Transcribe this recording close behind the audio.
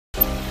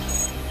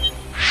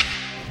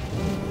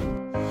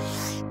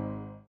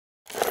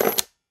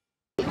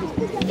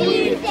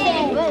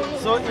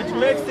So it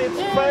makes it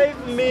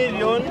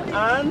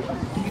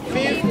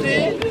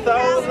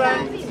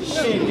 5,050,000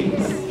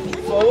 shillings.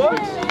 For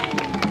what?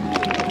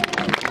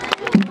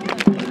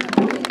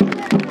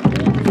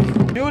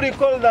 Do you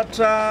recall that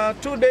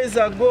 2 days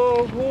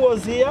ago, who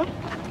was here?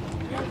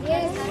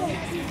 Yes.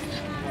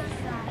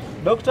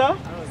 Doctor?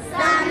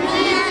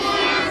 SAMIA.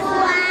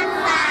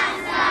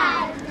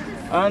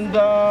 And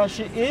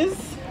she is?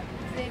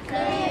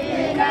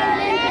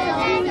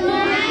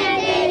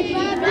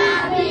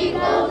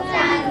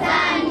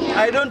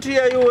 I don't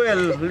hear you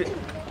well.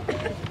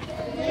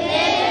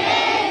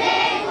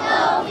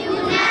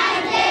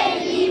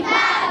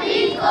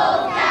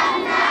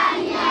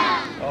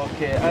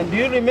 Okay, and do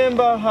you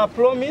remember her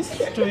promise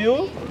to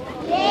you?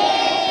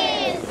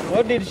 Yes.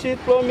 What did she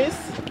promise?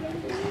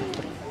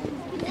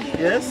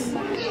 Yes?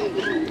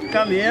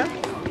 Come here.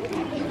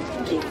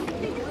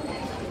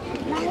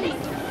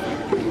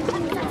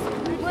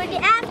 Good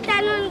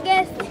afternoon,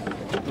 guests.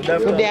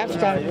 Good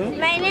afternoon.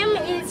 My name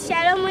is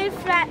Shalom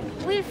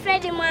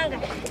Wilfred Mwanga.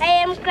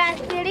 I am class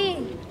 3.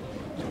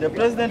 The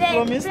president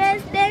promised? The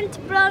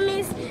president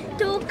promised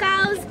 2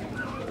 cows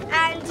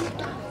and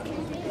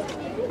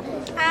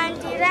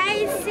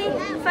rice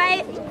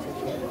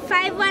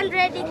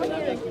 500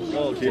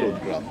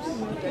 kilograms.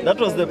 That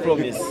was the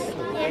promise.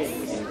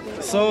 Yes.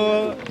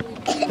 So,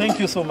 thank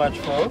you so much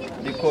for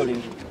the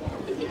calling.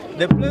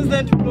 The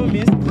president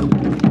promised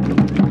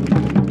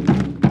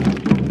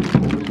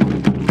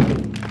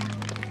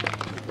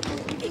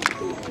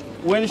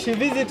when she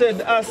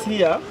visited us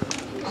here,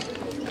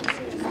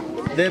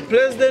 the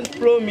president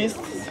promised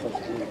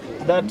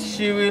that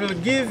she will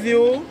give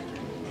you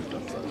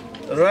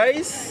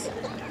rice,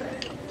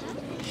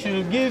 she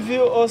will give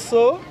you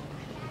also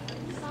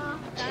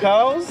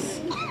cows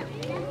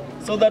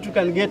so that you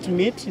can get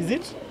meat, is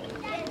it?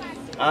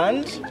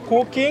 And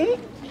cooking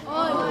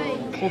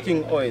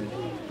oil.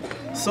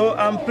 So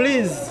I'm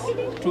pleased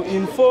to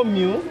inform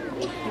you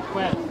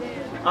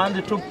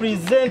and to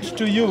present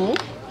to you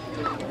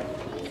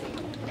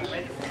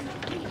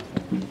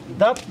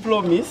that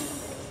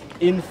promise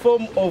in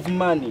form of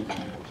money,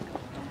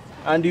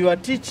 and your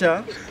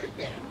teacher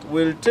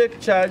will take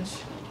charge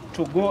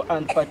to go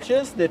and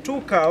purchase the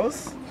 2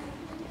 cows,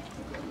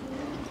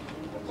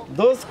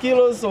 those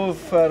kilos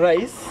of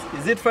rice,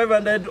 is it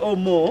 500 or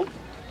more,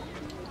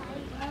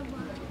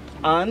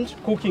 and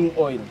cooking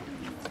oil,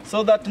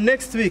 so that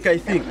next week I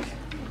think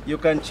you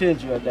can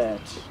change your diet.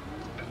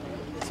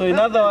 So in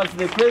other words,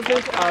 the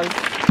president has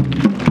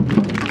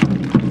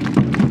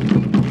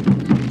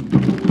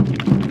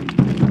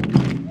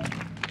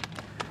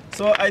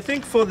so I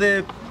think for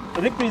the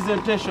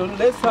representation,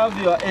 let's have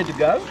your head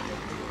girl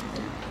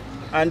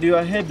and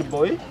your head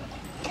boy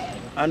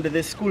and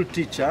the school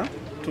teacher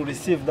to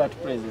receive that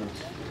present.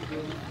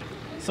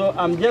 So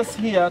I'm just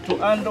here to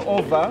hand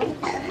over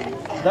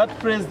that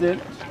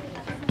present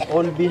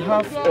on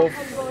behalf of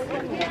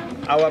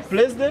our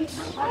president,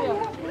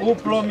 who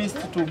promised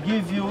to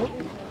give you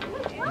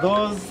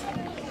those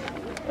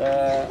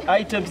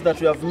items that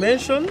we have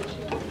mentioned,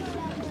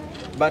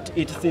 but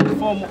it's in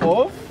form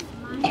of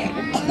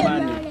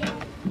money.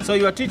 So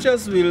your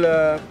teachers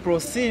will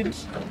proceed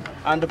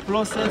and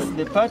process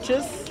the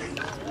purchase,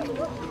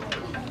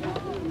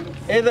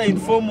 either in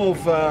form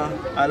of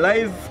a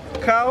live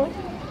cow,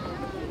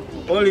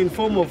 or in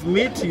form of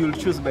meat you'll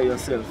choose by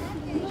yourself,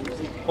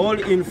 or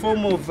in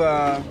form of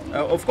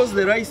course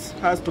the rice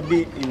has to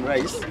be in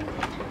rice,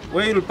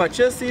 where you'll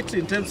purchase it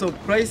in terms of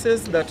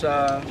prices that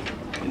are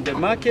in the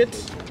market,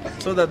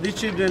 so that the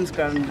children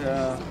can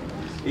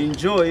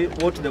enjoy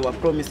what they were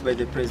promised by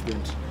the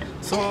president.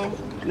 So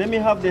let me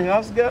have the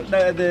house girl,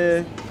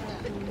 the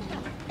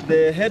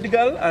head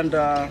girl and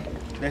the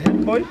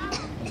head boy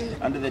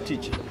and the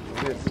teacher.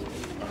 Yes.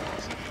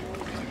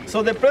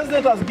 So the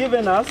president has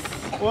given us,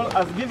 or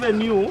has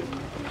given you,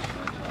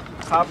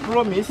 her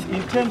promise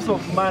in terms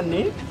of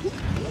money.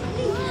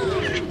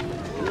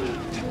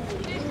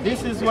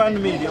 This is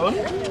 1 million.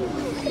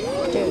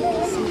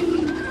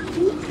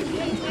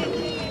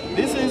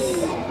 This is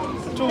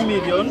 2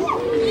 million.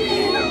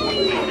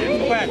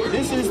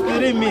 This is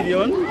 3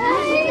 million.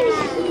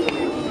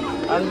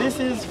 And this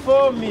is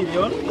 4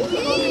 million.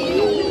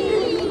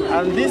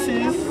 And this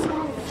is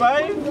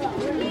 5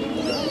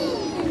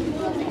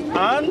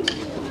 and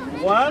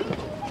 1.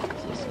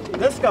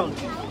 Let's count.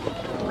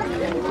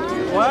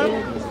 1,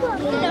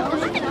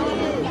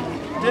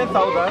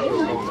 10,000,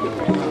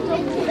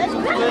 20,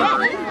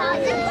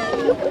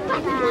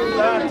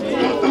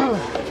 30,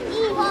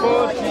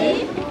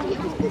 40.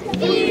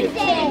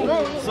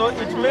 So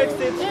it makes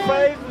it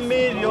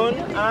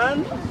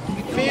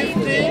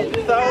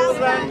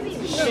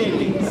 5,050,000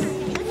 shillings.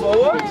 For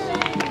what?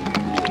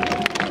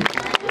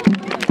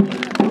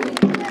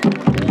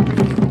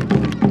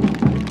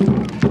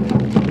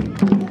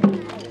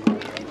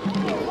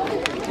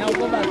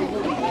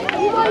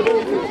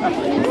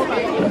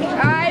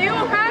 Are you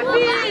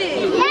happy?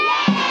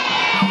 Yes!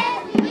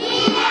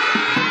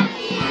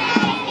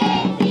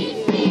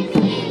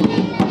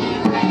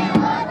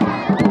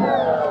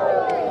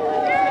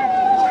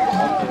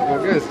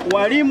 We are happy.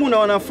 walimu na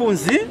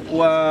wanafunzi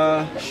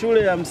wa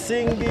shule ya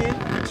msingi,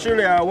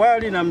 shule ya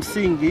awali na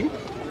msingi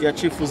ya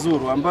Chifu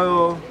Zulu,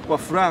 ambayo kwa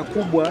furaha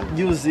kubwa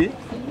juzi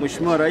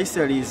Mheshimiwa Rais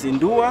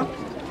alizindua,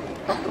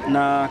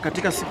 na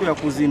katika siku ya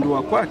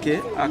kuzindua kwake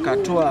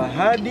akatoa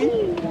ahadi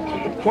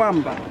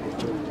kwamba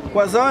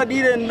kwa zawadi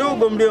ile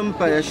ndogo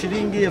mliompa ya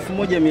shilingi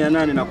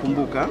 1800,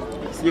 nakumbuka,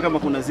 sijui kama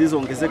kuna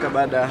zilizoongezeka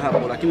baada ya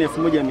hapo, lakini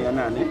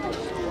 1800,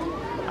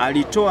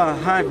 alitoa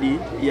ahadi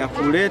ya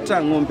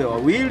kuleta ng'ombe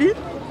wawili,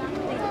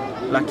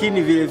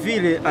 lakini vile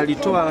vile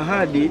alitoa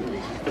ahadi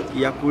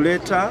ya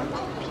kuleta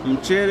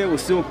mchele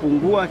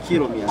usiopungua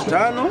kilo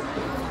 500,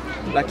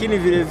 lakini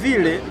vile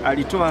vile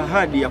alitoa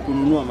ahadi ya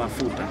kununua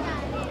mafuta.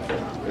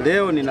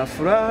 Leo nina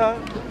furaha,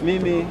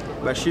 mimi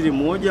Bashiri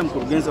Mmoja,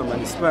 mkurugenzi wa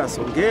manispaa ya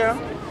Songea,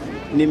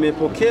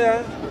 nimepokea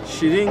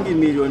shilingi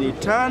milioni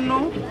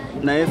 5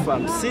 na elfu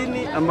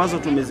 50 ambazo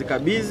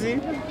tumezikabidhi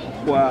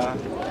kwa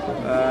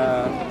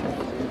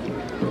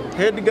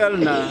head girl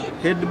na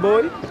head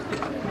boy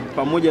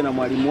pamoja na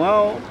mwalimu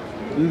wao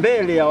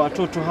mbele ya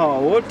watoto hawa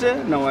wote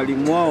na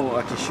walimu wao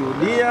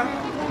wakishuhudia,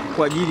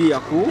 kwa ajili ya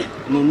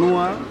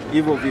kununua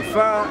hivyo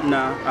vifaa,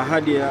 na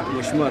ahadi ya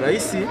Mheshimiwa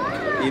Rais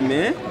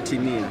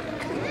imetimia.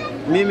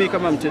 Mimi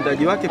kama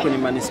mtendaji wake kwenye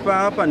manispaa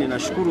hapa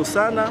ninashukuru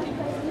sana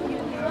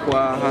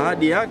kwa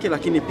ahadi yake,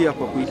 lakini pia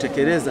kwa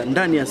kuitekeleza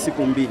ndani ya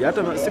siku mbili.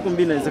 Hata siku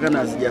mbili inawezekana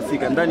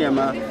hazijafika, ndani ya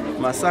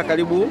masaa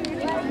karibu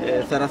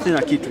 30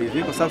 na kitu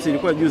hivi, kwa sababu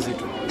ilikuwa juzi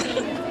tu.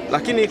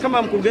 Lakini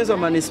kama mkurugenzi wa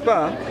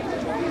manispaa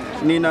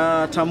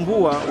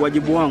ninatambua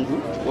wajibu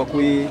wangu wa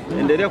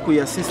kuendelea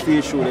kuiasist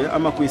hii shule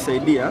ama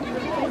kuisaidia.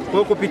 Kwa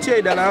hiyo kupitia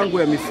idara yangu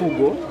ya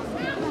mifugo,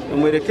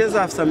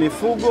 nimwelekeza afisa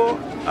mifugo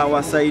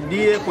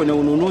awasaidie kwenye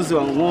ununuzi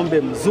wa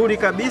ng'ombe mzuri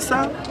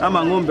kabisa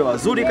ama ng'ombe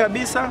wazuri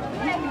kabisa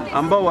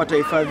ambao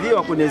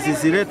watahifadhiwa kwenye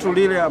zizi letu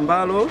lile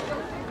ambalo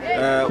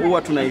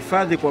huwa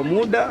tunahifadhi kwa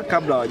muda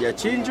kabla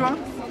hawajachinjwa.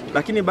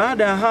 Lakini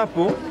baada ya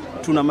hapo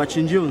tuna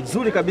machinjio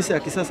nzuri kabisa ya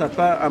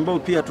kisasa ambao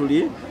pia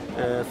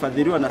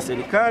tulifadhiliwa na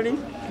serikali.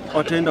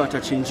 Wataenda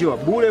watachinjiwa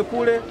bure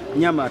kule,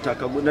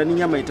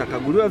 nyama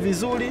itakaguliwa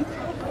vizuri,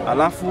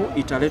 alafu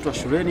italetwa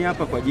shuleni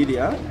hapa kwa ajili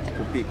ya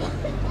kupikwa.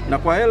 Na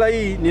kwa hela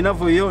hii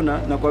ninavyoiona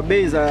na kwa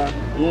bei za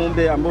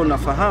ng'ombe ambao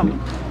nafahamu,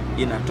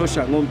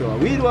 inatosha ng'ombe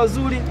wawili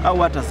wazuri au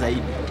hata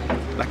zaidi.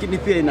 Lakini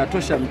pia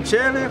inatosha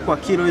mchele kwa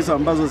kilo hizo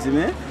ambazo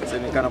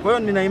zimesemekana. Kwa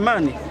hiyo nina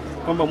imani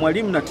kwamba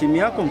mwalimu na timu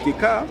yako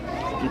mkikaa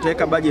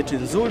mtaweka bajeti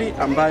nzuri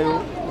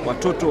ambayo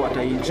watoto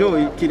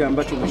wataenjoy kile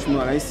ambacho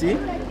Mheshimiwa Rais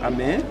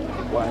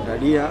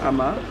amewaandalia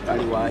ama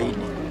aliwaahidi.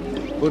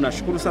 Kwa hiyo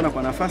nashukuru sana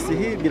kwa nafasi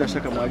hii. Bila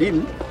shaka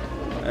mwalimu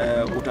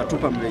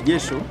utatupa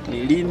mrejesho, ni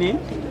lini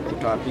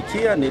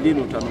utawapikia, ni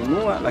lini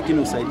utanunua, lakini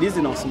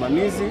usaidizi na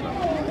usimamizi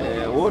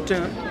wote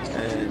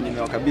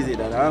nimewakabidhi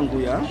idara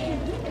yangu ya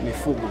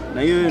mifugo,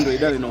 na hiyo ndio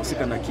idara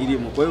inahusika na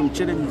kilimo. Kwa hiyo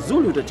mchele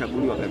mzuri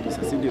utachaguliwa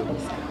kabisa, si ndio?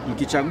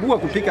 Mkichagua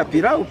kupika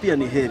pilau pia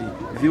ni heri,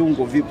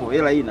 viungo vipo,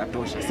 hela hii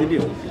inatosha, si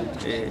ndio?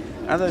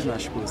 Hata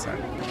tunashukuru sana.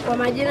 Kwa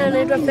majina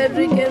naitwa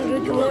Frederick Henry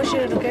Moshi,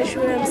 kutoka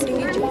shule ya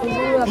msingi Chifu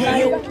Zulu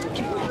hapa.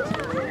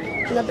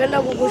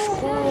 Tunapenda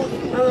kukushukuru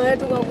mama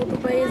wetu kwa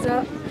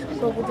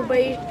kutupa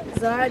hii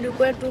zawadi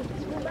kwetu.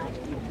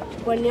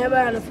 Kwa niaba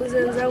ya wanafunzi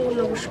wenzangu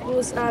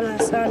nakushukuru sana,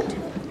 asante.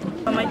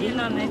 Kwa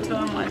majina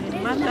naitwa Mwalimu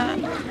Martha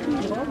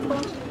Ngoko,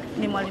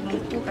 ni mwalimu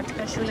mkuu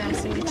katika shule ya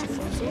msingi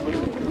Chifu Zulu.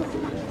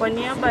 Kwa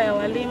niaba ya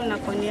walimu na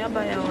kwa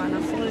niaba ya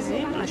wanafunzi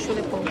na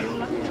shule kwa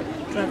ujumla,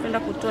 tunapenda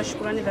kutoa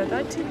shukrani za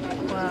dhati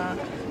kwa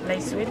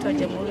Rais wetu wa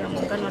Jamhuri ya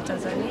Muungano wa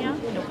Tanzania,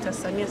 Dr.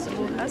 Samia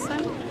Suluhu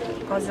Hassan,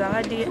 kwa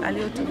zawadi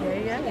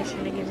aliyotujalia ya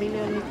shilingi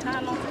milioni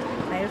 5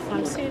 na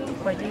elfu 50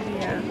 kwa ajili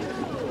ya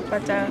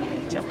kupata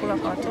chakula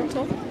kwa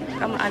watoto,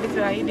 kama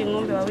alivyoahidi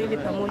ng'ombe wawili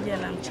pamoja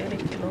na mchele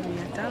kilo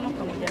 500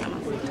 pamoja na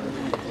mafuta.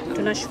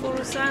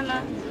 Tunashukuru sana,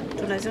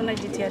 tunaziona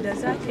jitihada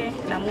zake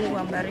na Mungu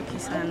ambariki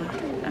sana.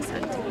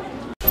 Asante.